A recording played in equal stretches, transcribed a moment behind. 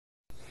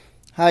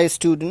Hi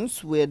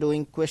students, we are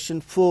doing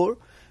question 4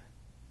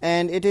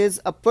 and it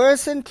is a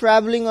person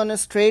traveling on a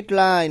straight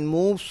line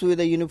moves with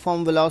a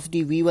uniform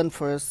velocity v1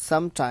 for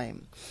some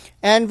time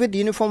and with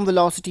uniform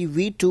velocity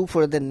v2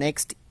 for the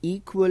next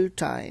equal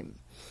time.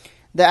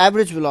 The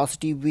average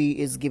velocity v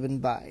is given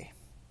by,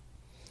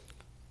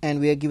 and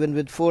we are given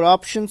with 4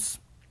 options.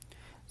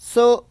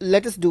 So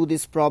let us do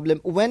this problem.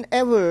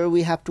 Whenever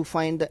we have to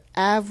find the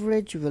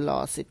average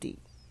velocity,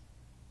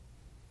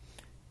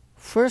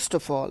 first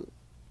of all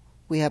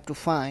we have to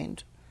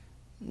find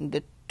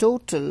the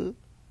total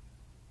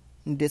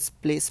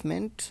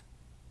displacement,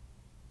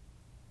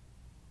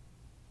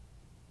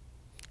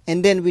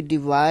 and then we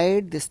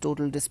divide this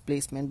total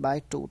displacement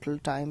by total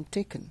time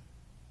taken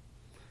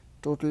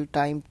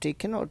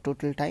or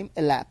total time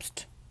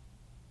elapsed.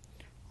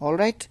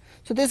 Alright,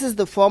 so this is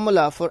the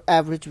formula for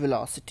average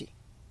velocity.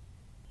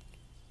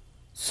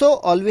 So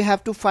all we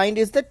have to find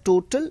is the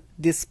total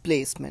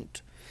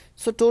displacement.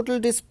 So total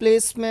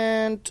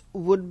displacement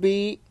would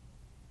be,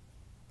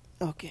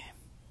 okay,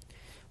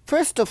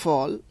 first of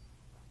all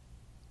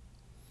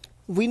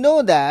we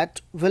know that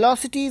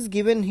velocities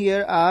given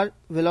here are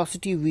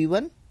velocity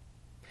v1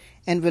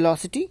 and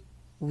velocity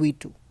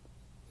v2.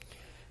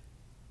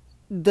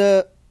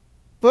 The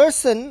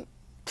person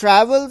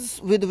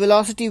travels with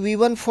velocity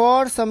v1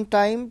 for some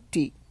time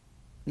t.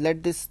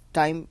 Let this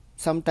time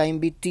some time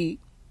be t.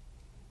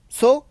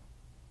 So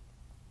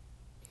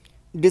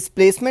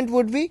displacement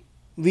would be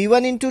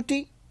v1 into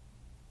t,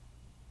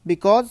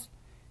 because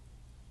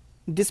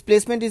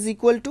displacement is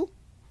equal to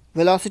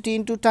velocity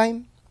into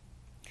time.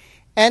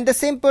 And the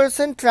same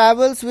person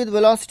travels with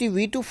velocity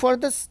v2 for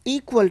this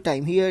equal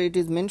time. Here it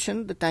is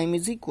mentioned the time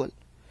is equal.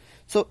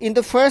 So in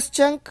the first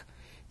chunk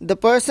the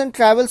person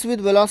travels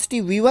with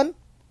velocity v1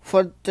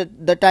 for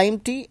the time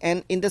t,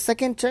 and in the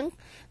second chunk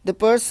the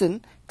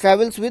person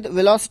travels with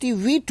velocity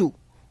v2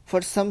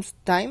 for some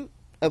time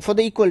for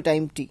the equal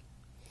time t.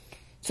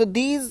 So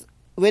these,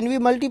 when we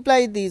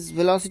multiply these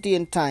velocity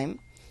and time,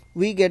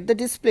 we get the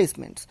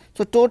displacements.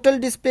 So total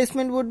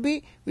displacement would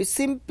be, we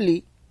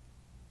simply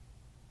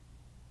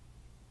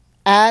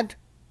add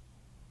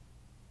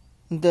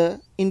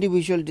the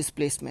individual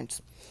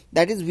displacements,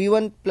 that is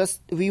v1 plus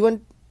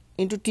v1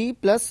 into t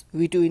plus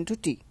v2 into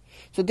t.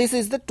 So this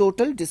is the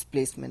total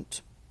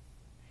displacement,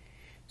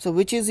 so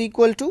which is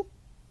equal to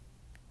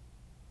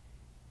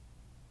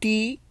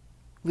t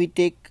we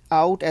take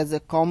out as a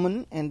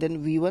common, and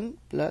then v1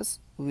 plus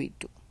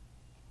v2.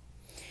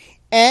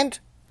 And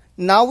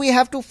now we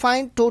have to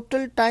find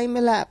total time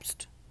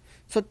elapsed.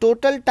 So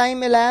total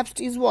time elapsed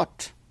is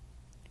what?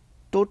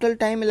 Total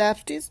time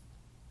elapsed is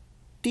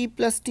t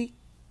plus t,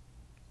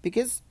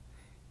 because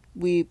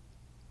we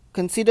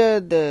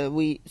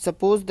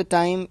suppose the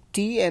time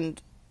t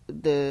and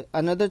the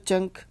another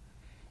chunk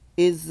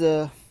is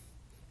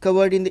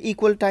covered in the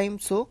equal time,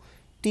 so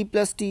t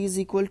plus t is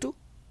equal to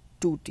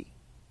 2t.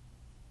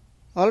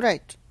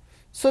 Alright,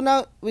 so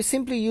now we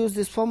simply use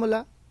this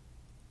formula.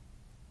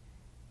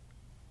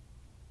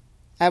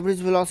 Average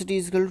velocity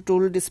is equal to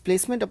total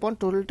displacement upon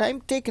total time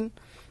taken.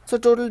 So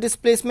total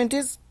displacement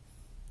is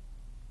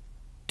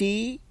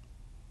t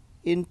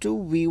into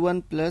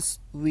v1 plus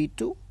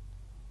v2,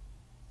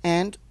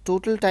 and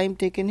total time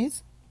taken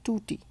is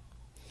 2t,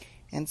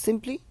 and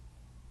simply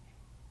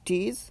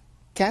t is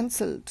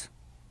cancelled.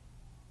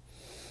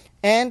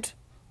 And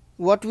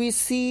what we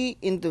see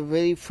in the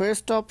very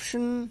first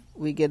option,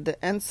 we get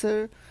the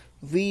answer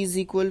v is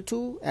equal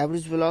to,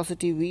 average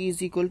velocity v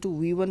is equal to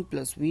v1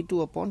 plus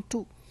v2 upon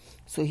 2.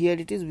 So here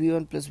it is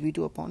v1 plus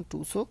v2 upon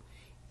 2. So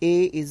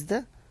A is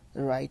the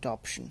right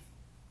option.